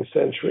 19th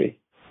century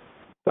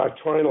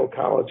doctrinal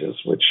colleges,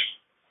 which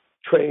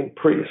train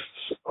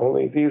priests,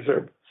 only these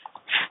are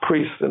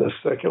priests in a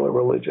secular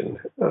religion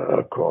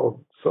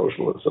called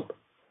socialism.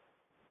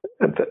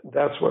 And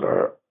that's what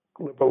our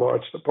liberal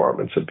arts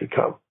departments have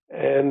become.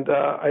 And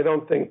I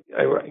don't think,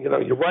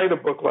 you write a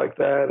book like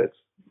that, it's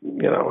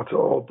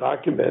all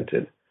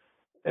documented,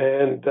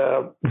 and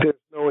there's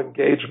no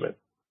engagement.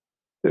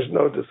 There's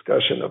no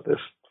discussion of this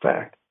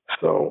fact.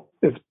 So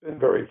it's been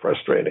very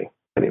frustrating.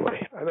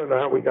 Anyway, I don't know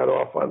how we got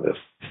off on this,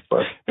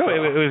 but no,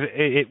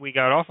 we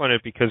got off on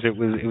it because it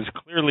was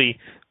clearly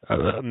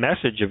a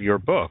message of your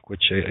book,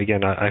 which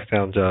again I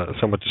found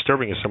somewhat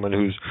disturbing as someone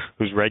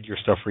who's read your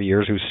stuff for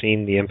years, who's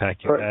seen the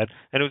impact you've had,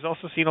 and who's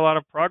also seen a lot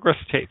of progress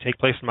take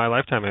place in my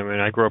lifetime. I mean,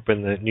 I grew up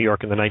in New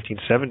York in the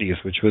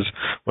 1970s, which was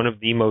one of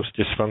the most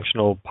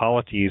dysfunctional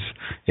polities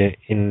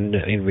in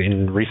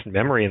recent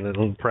memory,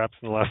 and perhaps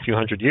in the last few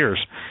hundred years.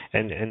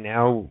 And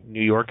now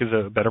New York is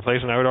a better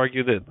place, and I would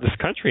argue that this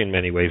country in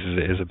many ways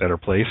is a better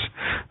place.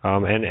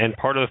 And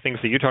part of the things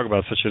that you talk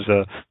about, such as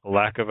a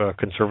lack of a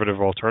conservative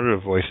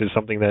alternative voice, is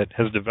something that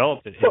has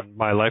developed in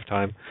my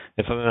lifetime,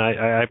 and something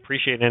I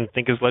appreciate and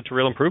think has led to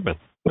real improvement.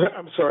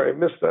 I'm sorry, I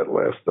missed that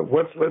last.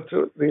 What's led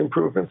to the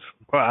improvements?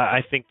 Well,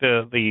 I think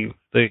the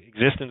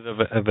existence of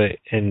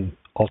an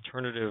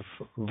alternative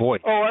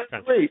voice. Oh, I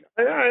agree.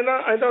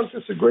 I don't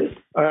disagree.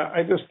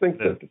 I just think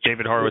that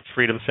David Horowitz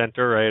Freedom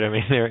Center, right? I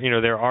mean,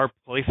 there are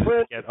places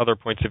to get other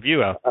points of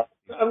view out.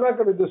 I'm not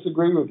going to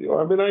disagree with you.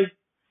 I mean,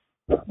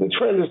 the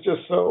trend is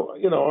just so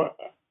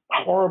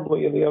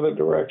horribly in the other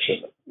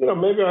direction.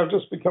 Maybe I've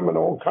just become an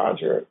old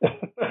codger.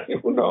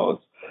 Who knows?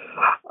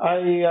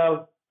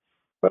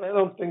 But I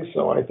don't think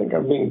so. I think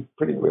I'm being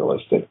pretty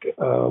realistic.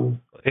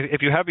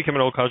 If you have become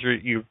an old codger,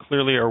 you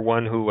clearly are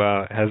one who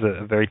has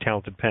a very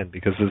talented pen,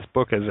 because this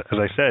book, as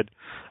I said,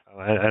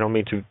 I don't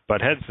mean to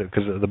butt heads,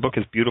 because the book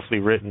is beautifully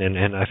written,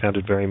 and I found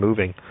it very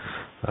moving.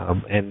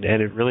 And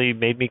it really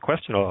made me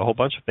question a whole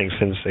bunch of things,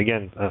 since,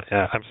 again,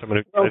 I'm someone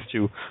who tries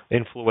to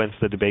influence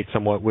the debate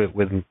somewhat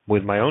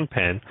with my own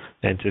pen,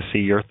 and to see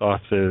your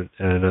thoughts,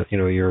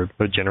 you're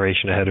a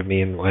generation ahead of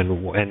me,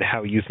 and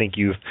how you think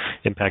you've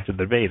impacted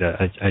the debate.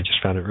 I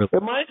just found it really...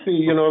 It might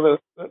be,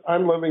 that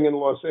I'm living in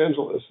Los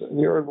Angeles, and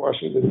you're in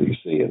Washington,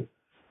 D.C., and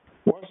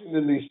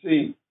Washington,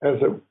 D.C.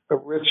 has a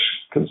rich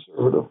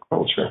conservative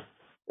culture,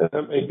 and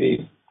that may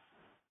be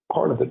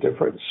part of the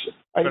difference.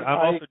 But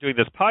I'm also doing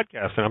this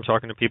podcast, and I'm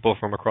talking to people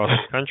from across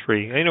the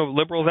country,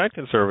 liberals and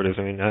conservatives.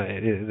 I mean,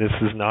 this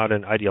is not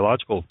an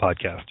ideological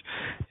podcast.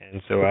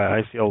 And so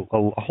I see a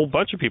whole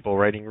bunch of people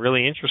writing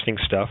really interesting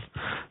stuff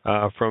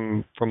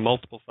from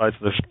multiple sides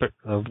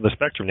of the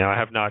spectrum. Now, I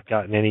have not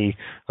gotten any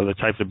of the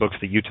types of books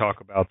that you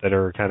talk about that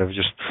are kind of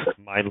just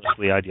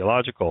mindlessly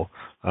ideological.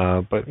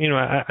 But,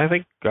 I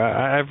think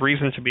I have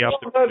reason to be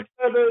optimistic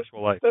in my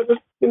actual life.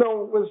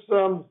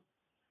 Was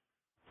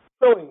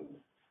Schelling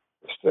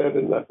said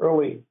in the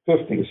early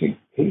 50s, he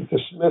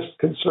dismissed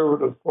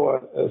conservative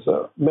thought as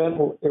a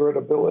mental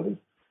irritability.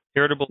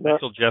 Irritable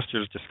mental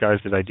gestures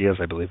disguised as ideas,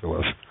 I believe it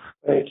was.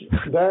 Thank you.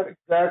 That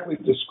exactly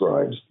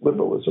describes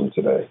liberalism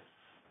today.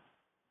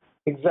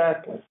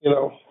 Exactly.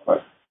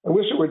 I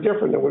wish it were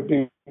different. It would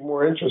be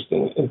more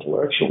interesting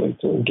intellectually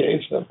to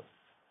engage them.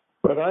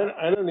 But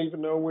I don't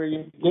even know where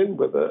you begin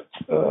with the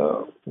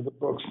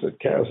books that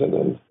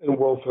Kazin and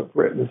Wolf have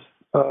written.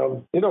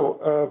 I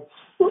don't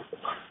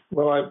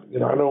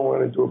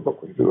want to do a book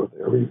review of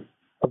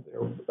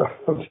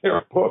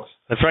their books.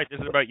 That's right. This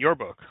is about your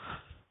book.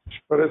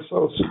 But it's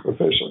so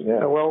superficial.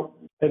 Yeah, well,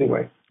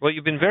 anyway. Well,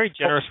 you've been very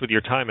generous with your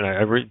time, and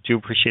I really do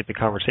appreciate the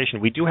conversation.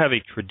 We do have a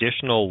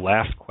traditional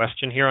last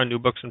question here on New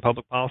Books in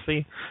Public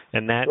Policy,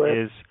 and that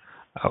is,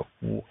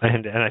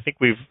 and I think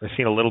we've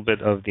seen a little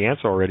bit of the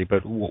answer already,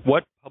 but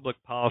what public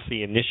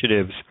policy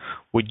initiatives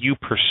would you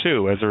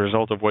pursue as a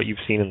result of what you've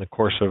seen in the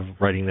course of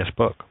writing this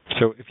book?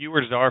 So if you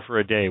were czar for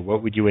a day,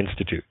 what would you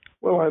institute?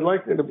 Well, I'd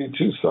like there to be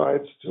two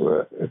sides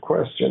to a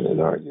question in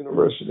our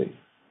university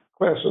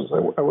classes.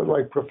 I would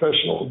like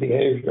professional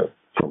behavior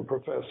from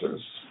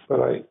professors, but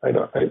I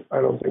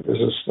don't think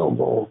there's a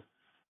snowball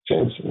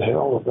chance in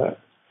hell of that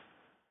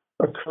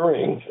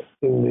occurring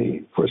in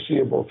the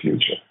foreseeable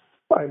future.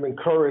 I'm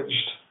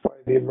encouraged by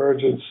the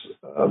emergence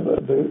of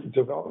the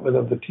development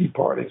of the Tea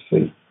Party.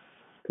 The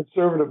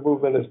conservative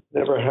movement has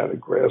never had a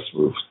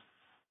grassroots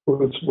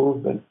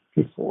movement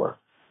before.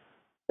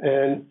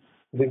 And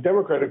the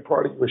Democratic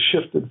Party was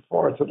shifted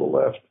far to the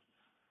left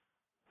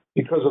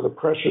because of the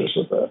pressures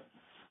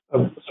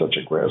of such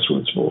a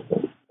grassroots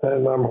movement.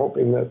 And I'm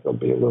hoping that there'll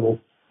be a little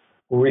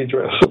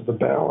redress of the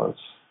balance.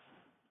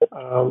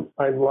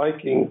 I'm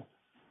liking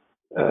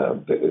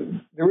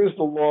there is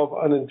the law of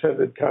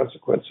unintended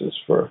consequences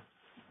for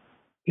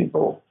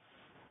people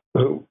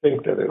who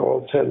think that it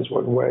all tends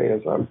one way,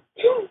 as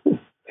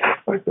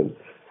I've been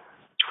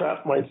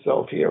trapped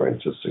myself here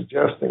into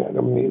suggesting. I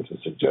don't mean to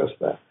suggest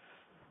that.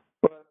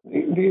 But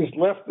these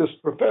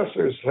leftist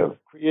professors have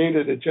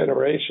created a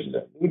generation,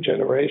 new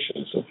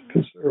generations of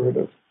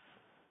conservative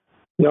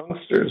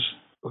youngsters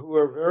who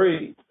are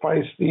very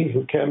feisty,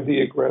 who can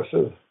be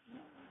aggressive,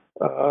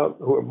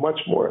 who are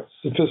much more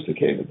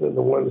sophisticated than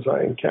the ones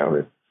I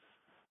encountered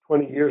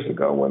 20 years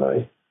ago when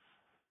I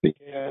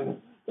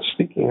began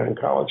speaking on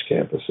college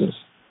campuses.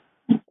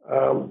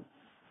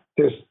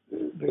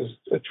 There's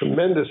a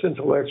tremendous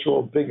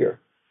intellectual vigor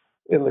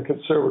in the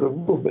conservative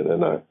movement,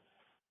 and of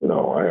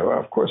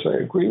course I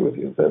agree with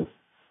you that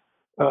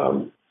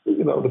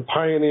the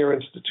pioneer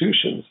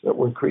institutions that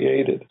were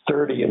created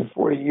 30 and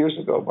 40 years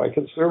ago by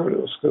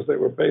conservatives, because they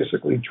were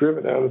basically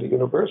driven out of the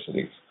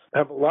universities,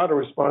 have a lot of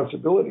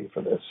responsibility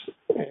for this,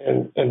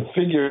 and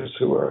figures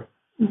who are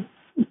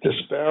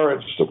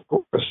disparaged, of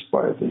course,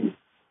 by the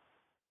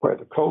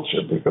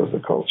culture, because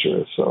the culture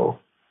is so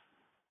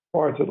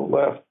far to the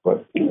left.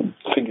 But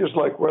figures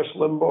like Rush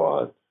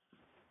Limbaugh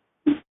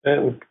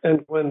and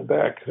Glenn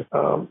Beck,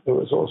 who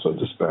was also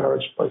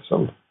disparaged by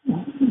some.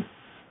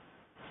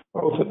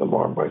 Both of them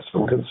are by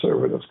some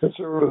conservatives.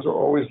 Conservatives are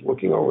always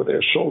looking over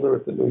their shoulder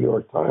at the New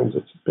York Times.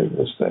 It's a big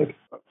mistake.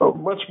 A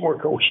much more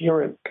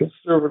coherent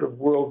conservative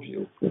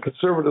worldview. The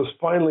conservatives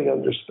finally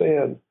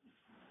understand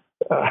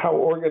how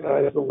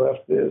organized the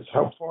left is,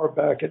 how far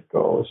back it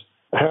goes,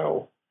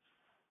 how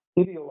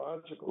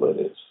ideological it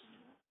is.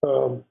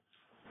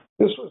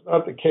 This was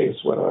not the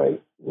case when I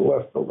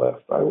left the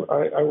left.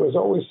 I was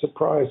always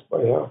surprised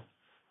by how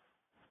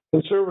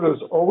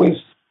conservatives always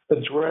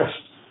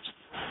addressed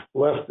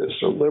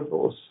leftists or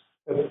liberals,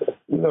 and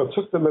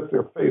took them at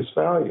their face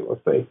value.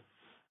 If they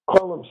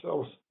call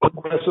themselves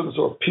progressives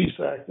or peace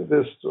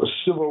activists or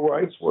civil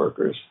rights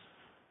workers,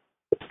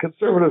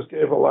 conservatives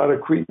gave a lot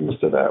of credence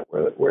to that,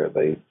 where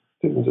they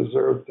didn't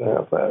deserve to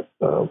have that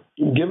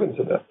given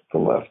to them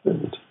from left.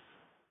 And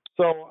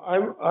so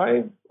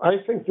I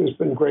think there's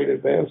been great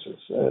advances,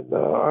 and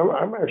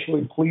I'm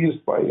actually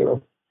pleased by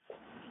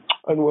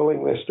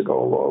unwillingness to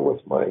go along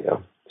with my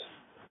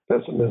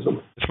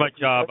pessimism. It's my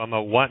job. I'm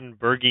a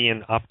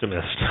Wattenbergian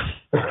optimist.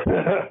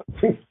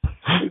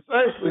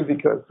 Precisely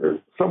because they're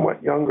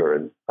somewhat younger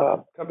and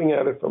coming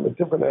at it from a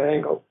different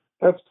angle.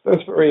 That's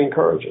very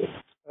encouraging.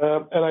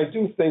 And I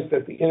do think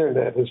that the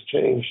internet has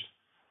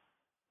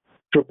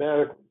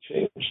dramatically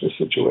changed the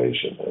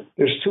situation.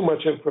 There's too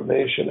much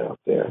information out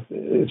there.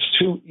 It's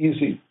too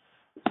easy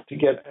to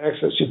get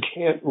access. You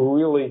can't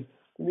really.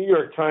 The New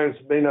York Times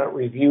may not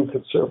review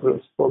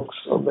conservative books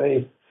or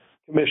may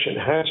commission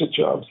hatchet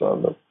jobs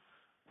on them.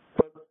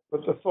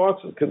 But the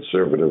thoughts of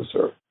conservatives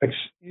are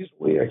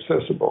easily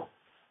accessible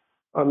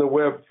on the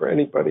web for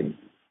anybody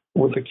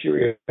with a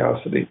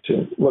curiosity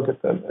to look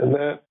at them. And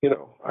that,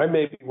 I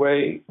may be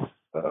way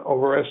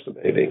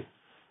overestimating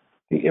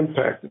the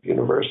impact of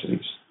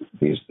universities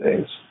these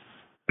days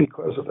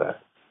because of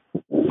that.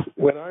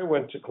 When I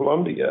went to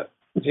Columbia,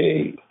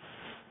 the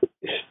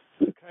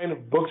kind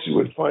of books you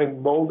would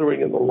find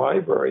moldering in the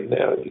library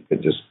now, you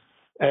can just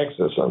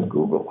access on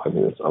Google. I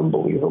mean, it's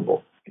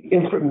unbelievable. The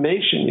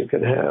information you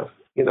can have,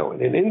 in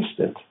an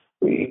instant.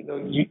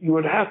 You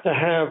would have to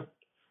have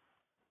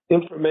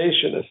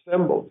information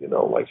assembled,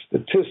 like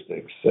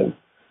statistics and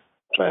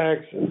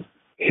facts and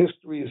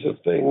histories of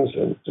things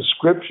and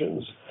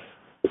descriptions,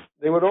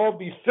 they would all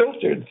be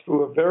filtered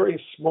through a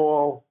very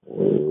small,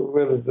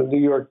 whether the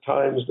New York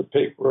Times, the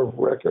paper of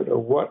record, or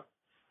what,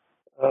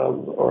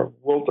 or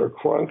Walter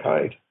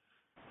Cronkite.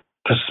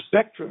 The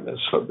spectrum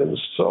has been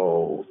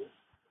so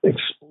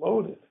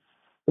exploded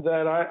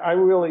that I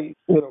really,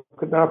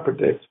 could not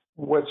predict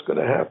what's going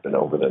to happen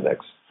over the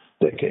next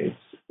decades,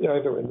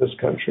 either in this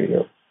country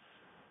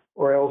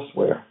or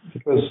elsewhere,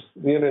 because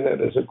the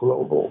internet is a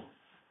global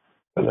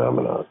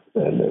phenomenon,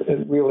 and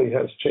it really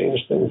has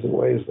changed things in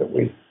ways that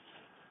we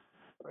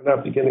are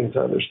not beginning to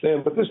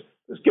understand. But this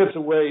gets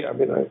away. I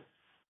mean, I'd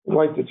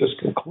like to just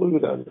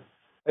conclude on,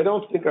 I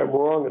don't think I'm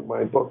wrong in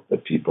my book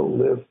that people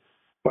live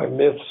by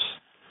myths,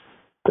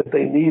 that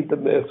they need the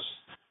myths,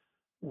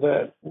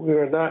 that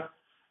we're not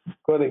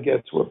going to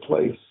get to a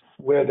place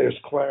where there's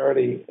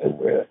clarity and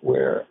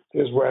where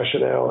there's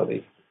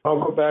rationality. I'll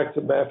go back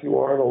to Matthew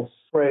Arnold's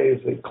phrase,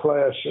 a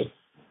clash of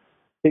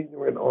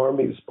ignorant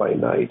armies by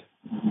night,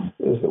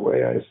 is the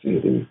way I see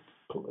the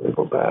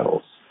political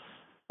battles.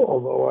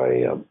 Although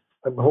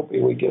I'm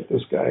hoping we get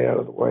this guy out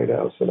of the White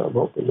House, and I'm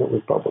hoping the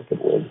Republican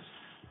wins.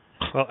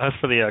 Well, as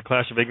for the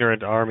clash of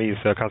ignorant armies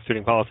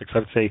constituting politics, I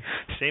would say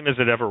same as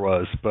it ever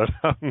was. But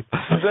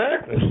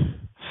exactly.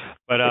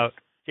 But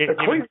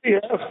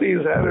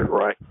Ecclesiastes had it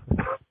right.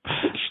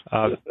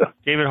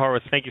 David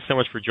Horowitz, thank you so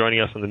much for joining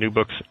us on the New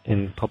Books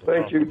in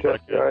Public Policy. Thank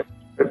you,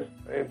 Ted.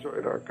 I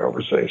enjoyed our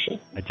conversation.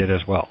 I did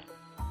as well.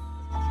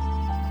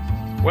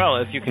 Well,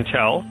 as you can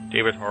tell,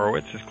 David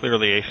Horowitz is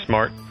clearly a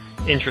smart,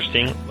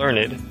 interesting,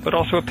 learned, but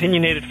also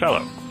opinionated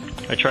fellow.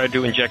 I tried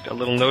to inject a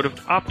little note of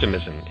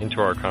optimism into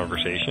our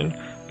conversation,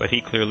 but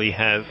he clearly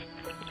has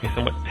a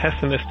somewhat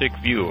pessimistic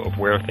view of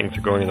where things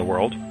are going in the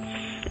world.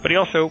 But he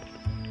also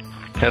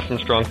has some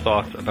strong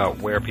thoughts about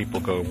where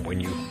people go when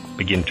you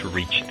begin to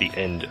reach the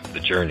end of the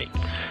journey.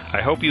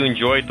 I hope you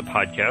enjoyed the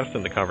podcast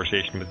and the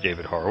conversation with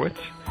David Horowitz.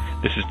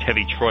 This is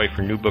Tevi Troy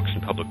for New Books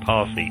in Public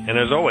Policy, and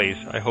as always,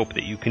 I hope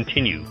that you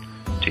continue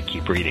to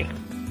keep reading.